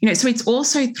 You know, so it's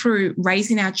also through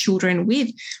raising our children with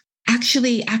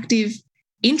actually active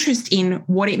interest in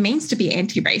what it means to be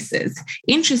anti-racist,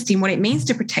 interest in what it means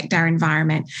to protect our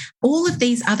environment. All of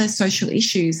these other social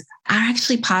issues are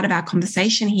actually part of our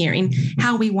conversation here in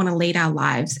how we want to lead our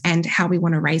lives and how we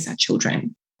want to raise our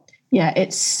children. Yeah,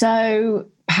 it's so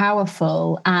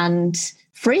powerful and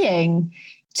freeing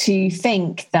to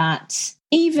think that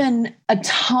even a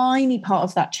tiny part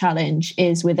of that challenge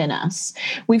is within us.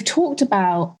 We've talked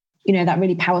about, you know, that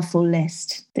really powerful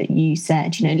list that you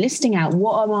said, you know, listing out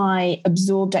what are my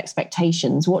absorbed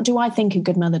expectations? What do I think a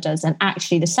good mother does? And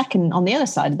actually the second on the other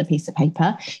side of the piece of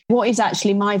paper, what is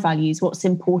actually my values? What's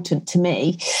important to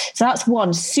me? So that's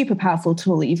one super powerful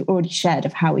tool that you've already shared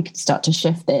of how we can start to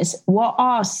shift this. What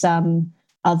are some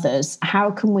others? How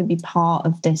can we be part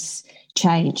of this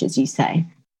change, as you say?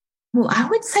 Well, I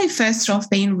would say first off,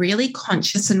 being really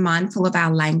conscious and mindful of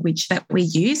our language that we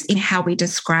use in how we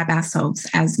describe ourselves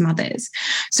as mothers.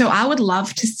 So I would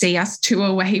love to see us do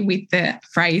away with the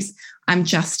phrase, I'm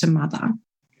just a mother.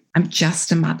 I'm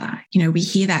just a mother. You know, we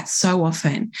hear that so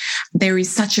often. There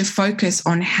is such a focus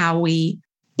on how we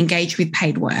engage with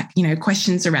paid work, you know,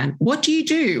 questions around what do you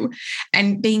do?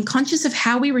 And being conscious of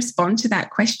how we respond to that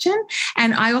question.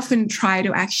 And I often try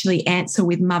to actually answer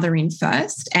with mothering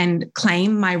first and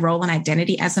claim my role and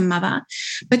identity as a mother,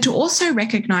 but to also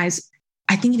recognize,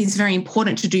 I think it is very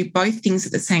important to do both things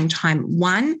at the same time.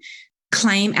 One,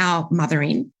 claim our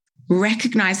mothering,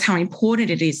 recognize how important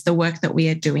it is, the work that we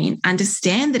are doing,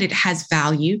 understand that it has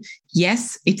value.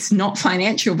 Yes, it's not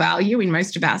financial value in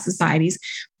most of our societies,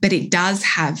 but it does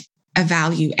have a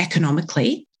value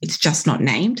economically. It's just not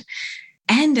named.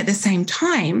 And at the same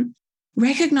time,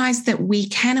 recognize that we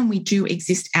can and we do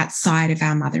exist outside of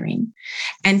our mothering.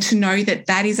 And to know that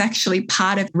that is actually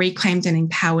part of reclaimed and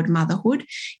empowered motherhood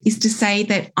is to say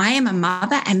that I am a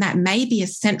mother and that may be a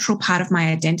central part of my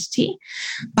identity.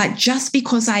 But just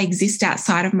because I exist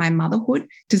outside of my motherhood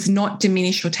does not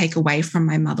diminish or take away from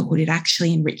my motherhood. It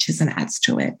actually enriches and adds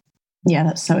to it. Yeah,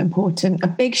 that's so important. A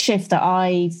big shift that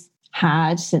I've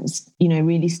had since, you know,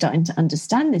 really starting to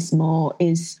understand this more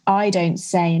is I don't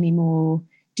say anymore,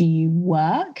 do you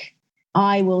work?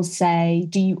 I will say,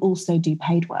 do you also do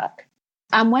paid work?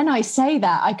 And when I say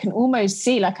that, I can almost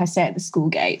see, like I say at the school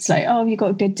gates, like, oh, you got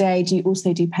a good day. Do you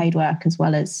also do paid work as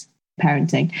well as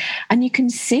parenting? And you can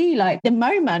see like the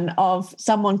moment of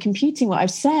someone computing what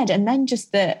I've said, and then just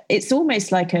it's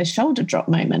almost like a shoulder drop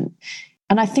moment.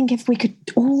 And I think if we could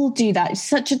all do that, it's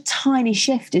such a tiny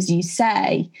shift, as you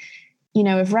say, you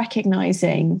know, of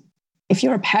recognizing if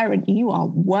you're a parent, you are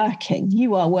working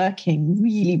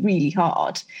really, really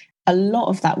hard. A lot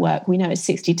of that work, we know it's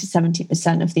 60 to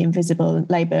 70% of the invisible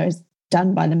labour is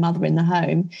done by the mother in the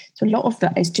home. So a lot of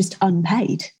that is just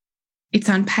unpaid. It's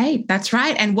unpaid. That's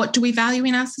right. And what do we value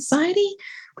in our society?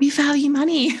 We value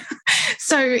money.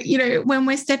 So, you know, when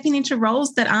we're stepping into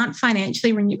roles that aren't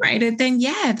financially remunerated, then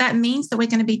yeah, that means that we're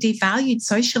going to be devalued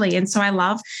socially. And so I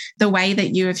love the way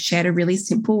that you have shared a really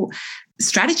simple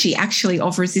strategy actually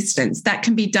of resistance that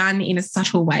can be done in a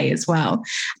subtle way as well.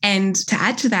 And to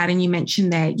add to that, and you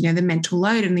mentioned there, you know, the mental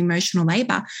load and the emotional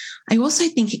labor, I also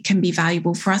think it can be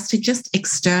valuable for us to just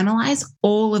externalize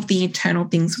all of the internal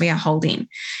things we are holding,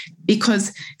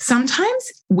 because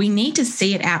sometimes we need to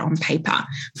see it out on paper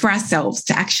for ourselves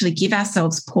to actually give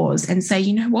ourselves pause and say,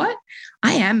 you know what,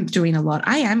 I am doing a lot.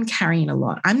 I am carrying a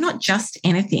lot. I'm not just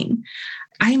anything.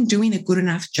 I am doing a good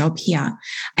enough job here.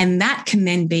 And that can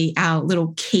then be our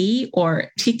little key or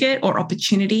ticket or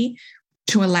opportunity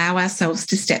to allow ourselves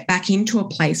to step back into a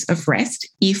place of rest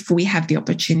if we have the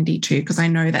opportunity to, because I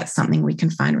know that's something we can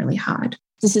find really hard.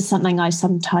 This is something I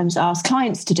sometimes ask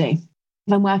clients to do.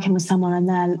 If I'm working with someone and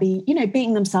they'll be,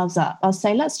 beating themselves up, I'll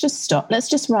say, let's just stop. Let's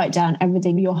just write down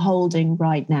everything you're holding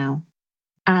right now.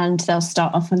 And they'll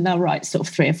start off and they'll write sort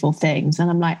of 3 or 4 things. And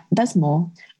I'm like, there's more.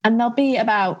 And there'll be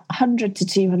about 100 to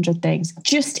 200 things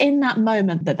just in that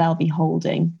moment that they'll be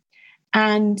holding.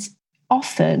 And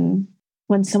often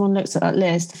when someone looks at that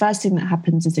list, the first thing that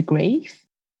happens is a grief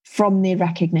from the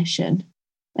recognition.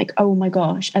 Like, oh my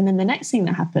gosh. And then the next thing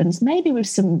that happens, maybe with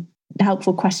some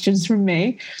helpful questions from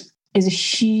me, is a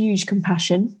huge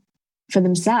compassion for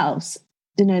themselves.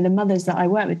 The mothers that I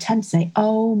work with tend to say,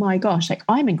 oh my gosh, like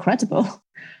I'm incredible.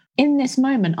 In this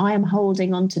moment, I am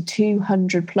holding on to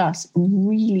 200 plus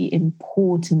really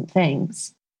important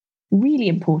things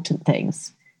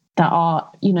that are,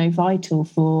 vital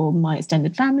for my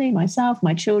extended family, myself,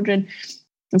 my children.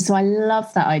 And so I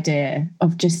love that idea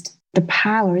of just the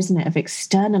power, isn't it, of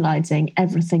externalizing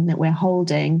everything that we're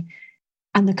holding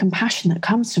and the compassion that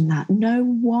comes from that. No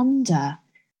wonder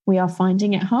we are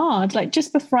finding it hard. Like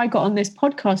just before I got on this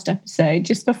podcast episode,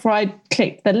 just before I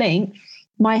clicked the link,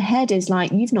 my head is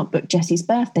like, you've not booked Jessie's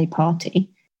birthday party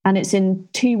and it's in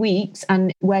 2 weeks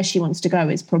and where she wants to go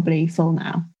is probably full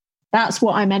now. That's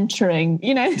what I'm entering,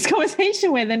 this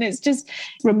conversation with. And it's just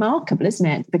remarkable, isn't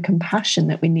it? The compassion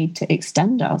that we need to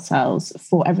extend ourselves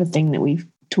for everything that we've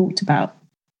talked about.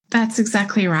 That's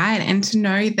exactly right. And to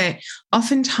know that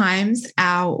oftentimes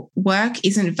our work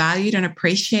isn't valued and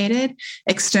appreciated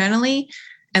externally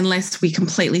unless we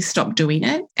completely stop doing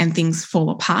it and things fall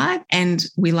apart. And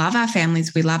we love our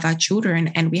families, we love our children,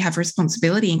 and we have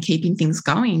responsibility in keeping things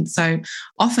going. So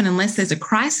often, unless there's a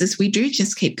crisis, we do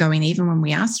just keep going even when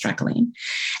we are struggling.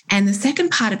 And the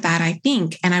second part of that, I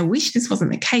think, and I wish this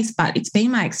wasn't the case, but it's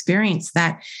been my experience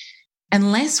that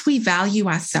unless we value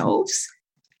ourselves,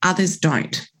 others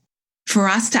don't. For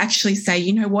us to actually say,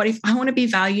 you know what, if I want to be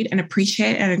valued and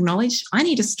appreciated and acknowledged, I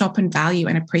need to stop and value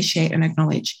and appreciate and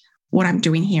acknowledge what I'm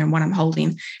doing here and what I'm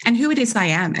holding and who it is I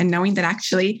am. And knowing that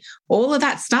actually all of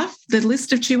that stuff, the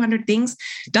list of 200 things,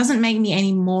 doesn't make me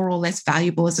any more or less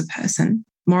valuable as a person,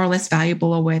 more or less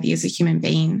valuable or worthy as a human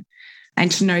being.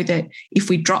 And to know that if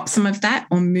we drop some of that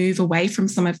or move away from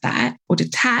some of that or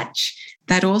detach,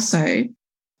 that also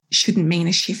shouldn't mean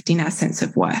a shift in our sense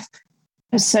of worth.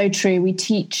 It's so true. We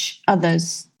teach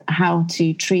others how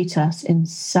to treat us in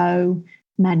so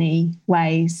many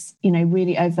ways,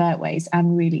 really overt ways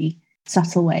and really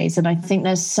subtle ways. And I think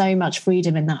there's so much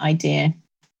freedom in that idea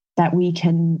that we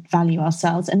can value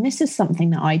ourselves. And this is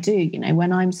something that I do,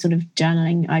 when I'm sort of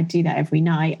journaling, I do that every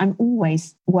night. I'm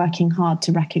always working hard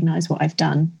to recognize what I've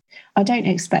done. I don't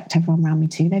expect everyone around me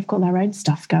to. They've got their own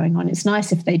stuff going on. It's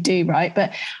nice if they do, right?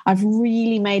 But I've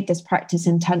really made this practice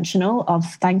intentional of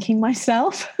thanking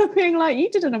myself, being like, you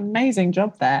did an amazing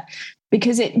job there.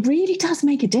 Because it really does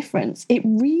make a difference. It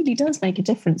really does make a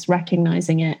difference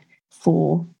recognizing it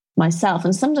for myself.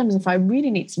 And sometimes if I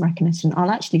really need some recognition, I'll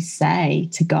actually say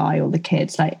to Guy or the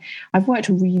kids, like, I've worked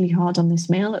really hard on this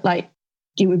meal. Like,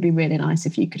 it would be really nice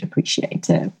if you could appreciate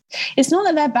it. It's not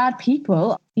that they're bad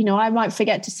people. I might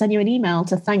forget to send you an email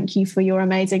to thank you for your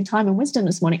amazing time and wisdom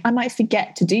this morning. I might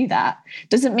forget to do that.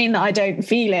 Doesn't mean that I don't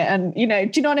feel it. And, do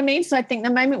you know what I mean? So I think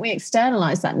the moment we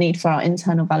externalize that need for our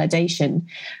internal validation,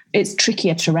 it's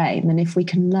trickier terrain than if we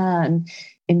can learn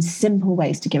in simple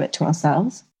ways to give it to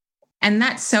ourselves. And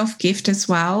that self-gift as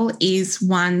well is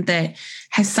one that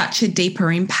has such a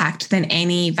deeper impact than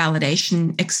any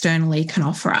validation externally can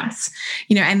offer us.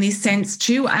 And this sense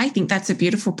too, I think that's a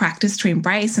beautiful practice to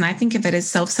embrace. And I think of it as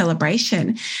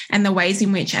self-celebration and the ways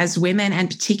in which as women and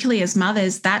particularly as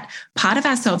mothers, that part of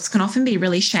ourselves can often be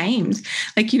really shamed.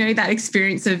 Like, that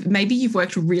experience of maybe you've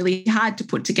worked really hard to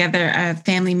put together a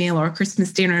family meal or a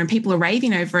Christmas dinner and people are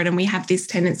raving over it. And we have this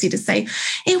tendency to say,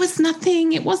 it was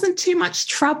nothing, it wasn't too much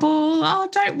trouble. Oh,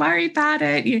 don't worry about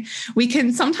it. We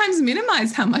can sometimes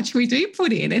minimize how much we do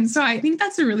put in. And so I think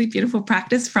that's a really beautiful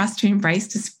practice for us to embrace,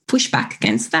 to push back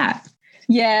against that.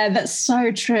 Yeah, that's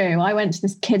so true. I went to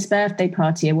this kid's birthday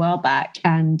party a while back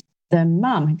and the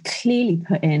mum had clearly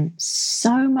put in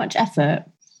so much effort.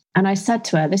 And I said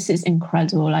to her, this is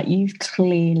incredible. Like, you've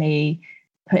clearly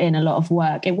put in a lot of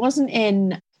work. It wasn't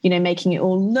in making it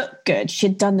all look good.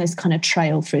 She'd done this kind of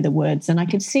trail through the woods and I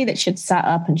could see that she'd sat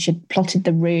up and she'd plotted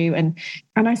the route. And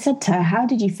I said to her, how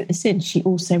did you fit this in? She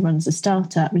also runs a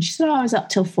startup. And she said, I was up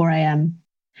till 4 a.m.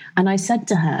 And I said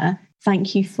to her,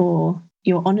 thank you for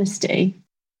your honesty,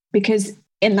 because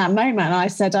in that moment, I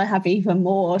said, I have even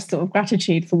more sort of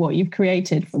gratitude for what you've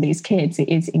created for these kids. It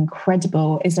is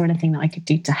incredible. Is there anything that I could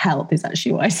do to help? Is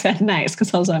actually what I said next,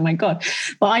 because I was like, oh my God.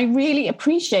 But I really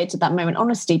appreciated that moment,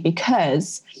 honestly,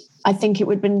 because I think it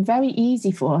would have been very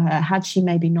easy for her had she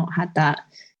maybe not had that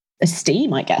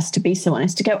esteem, I guess, to be so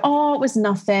honest, to go, oh, it was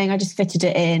nothing, I just fitted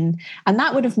it in. And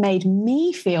that would have made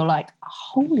me feel like,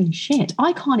 holy shit,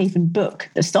 I can't even book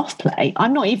the soft play.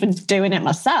 I'm not even doing it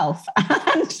myself.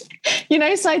 And,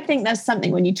 so I think there's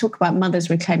something when you talk about mothers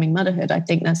reclaiming motherhood, I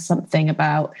think there's something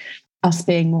about us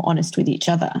being more honest with each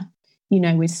other.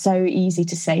 It's so easy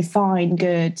to say, fine,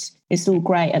 good, it's all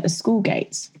great at the school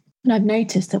gates. And I've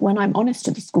noticed that when I'm honest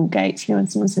at the school gates, when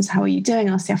someone says, how are you doing?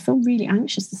 I'll say, I feel really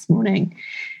anxious this morning.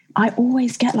 I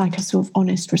always get like a sort of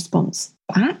honest response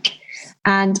back.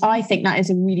 And I think that is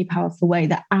a really powerful way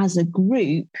that as a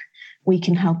group, we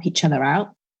can help each other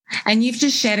out. And you've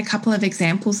just shared a couple of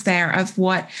examples there of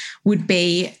what would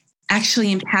be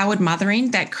actually empowered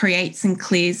mothering that creates and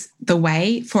clears the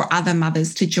way for other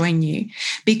mothers to join you.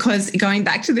 Because going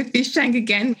back to the fish tank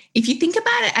again, if you think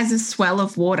about it as a swell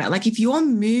of water, like if you're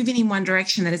moving in one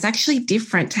direction that is actually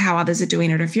different to how others are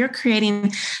doing it, or if you're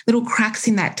creating little cracks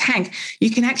in that tank,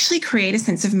 you can actually create a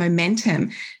sense of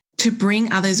momentum to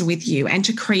bring others with you and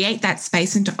to create that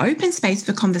space and to open space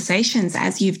for conversations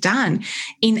as you've done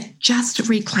in just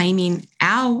reclaiming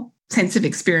our sense of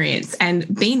experience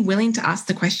and being willing to ask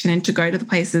the question and to go to the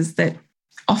places that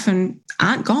often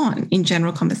aren't gone in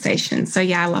general conversations. So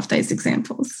yeah, I love those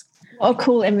examples. What a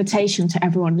cool invitation to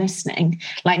everyone listening.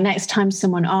 Like next time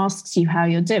someone asks you how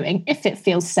you're doing, if it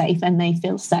feels safe and they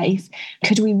feel safe,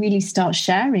 could we really start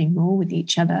sharing more with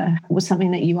each other? What's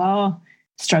something that you are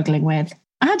struggling with?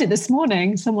 I had it this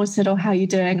morning. Someone said, oh, how are you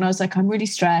doing? And I was like, I'm really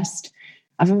stressed.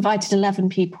 I've invited 11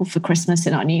 people for Christmas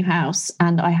in our new house,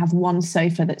 and I have one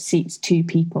sofa that seats 2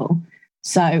 people.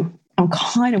 So I'm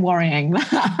kind of worrying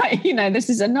that, this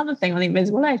is another thing on the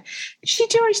invisible load. She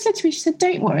said to me, she said,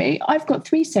 don't worry, I've got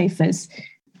 3 sofas.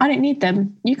 I don't need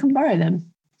them. You can borrow them.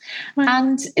 Right.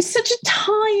 And it's such a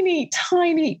tiny,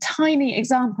 tiny, tiny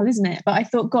example, isn't it? But I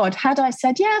thought, God, had I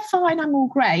said, yeah, fine, I'm all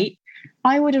great,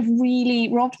 I would have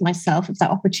really robbed myself of that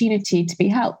opportunity to be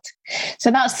helped. So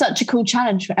that's such a cool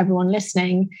challenge for everyone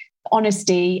listening,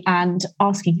 honesty and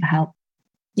asking for help.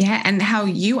 Yeah, and how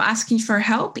you asking for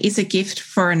help is a gift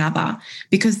for another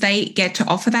because they get to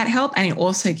offer that help and it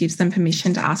also gives them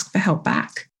permission to ask for help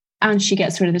back. And she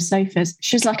gets rid of the sofas.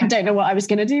 She's like, I don't know what I was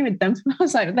going to do with them. I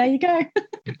was like, there you go.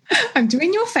 I'm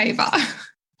doing you a favour.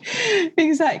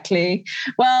 Exactly.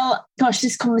 Well, gosh,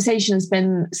 this conversation has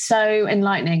been so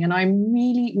enlightening. And I'm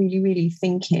really, really, really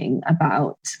thinking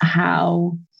about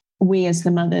how we as the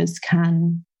mothers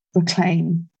can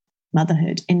reclaim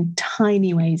motherhood in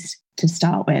tiny ways to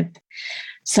start with.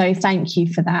 So thank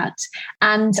you for that.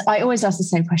 And I always ask the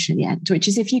same question at the end, which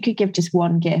is if you could give just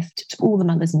one gift to all the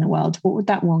mothers in the world, what would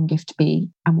that one gift be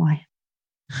and why?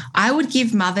 I would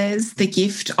give mothers the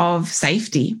gift of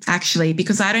safety, actually,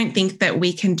 because I don't think that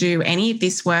we can do any of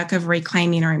this work of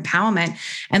reclaiming or empowerment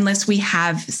unless we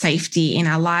have safety in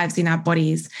our lives, in our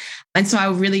bodies. And so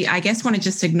I guess, want to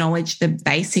just acknowledge the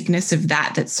basicness of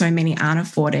that so many aren't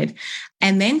afforded.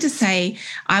 And then to say,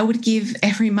 I would give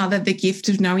every mother the gift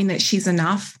of knowing that she's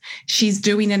enough, she's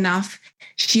doing enough,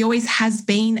 she always has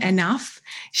been enough.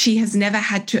 She has never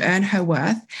had to earn her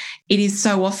worth. It is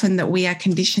so often that we are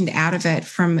conditioned out of it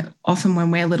from often when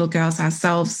we're little girls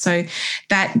ourselves. So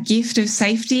that gift of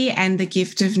safety and the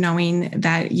gift of knowing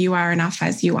that you are enough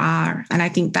as you are. And I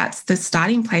think that's the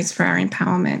starting place for our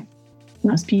empowerment.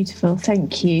 That's beautiful.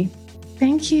 Thank you.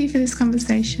 Thank you for this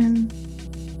conversation.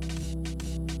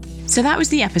 So that was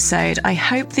the episode. I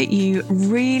hope that you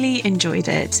really enjoyed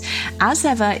it. As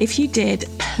ever, if you did,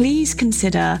 please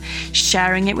consider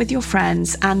sharing it with your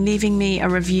friends and leaving me a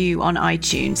review on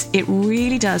iTunes. It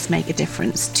really does make a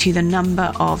difference to the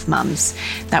number of mums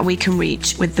that we can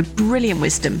reach with the brilliant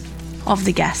wisdom of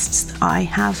the guests I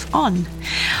have on.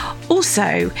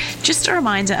 Also, just a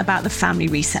reminder about the Family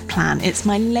Reset Plan. It's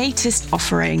my latest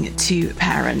offering to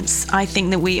parents. I think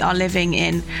that we are living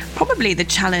in probably the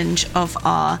challenge of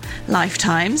our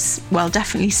lifetimes, well,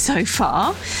 definitely so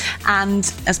far.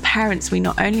 And as parents, we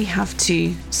not only have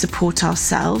to support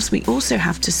ourselves, we also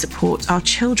have to support our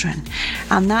children.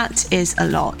 And that is a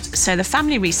lot. So the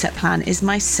Family Reset Plan is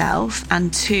myself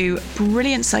and 2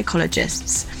 brilliant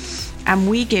psychologists. And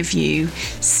we give you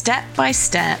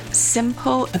step-by-step,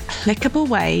 simple, applicable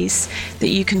ways that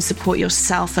you can support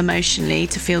yourself emotionally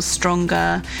to feel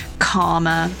stronger,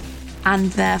 calmer,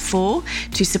 and therefore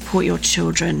to support your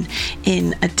children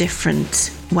in a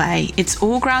different way. It's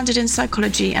all grounded in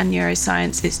psychology and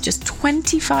neuroscience. It's just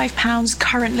 £25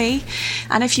 currently.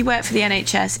 And if you work for the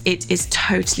NHS, it is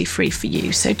totally free for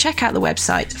you. So check out the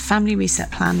website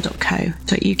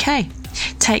familyresetplan.co.uk.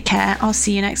 Take care. I'll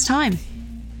see you next time.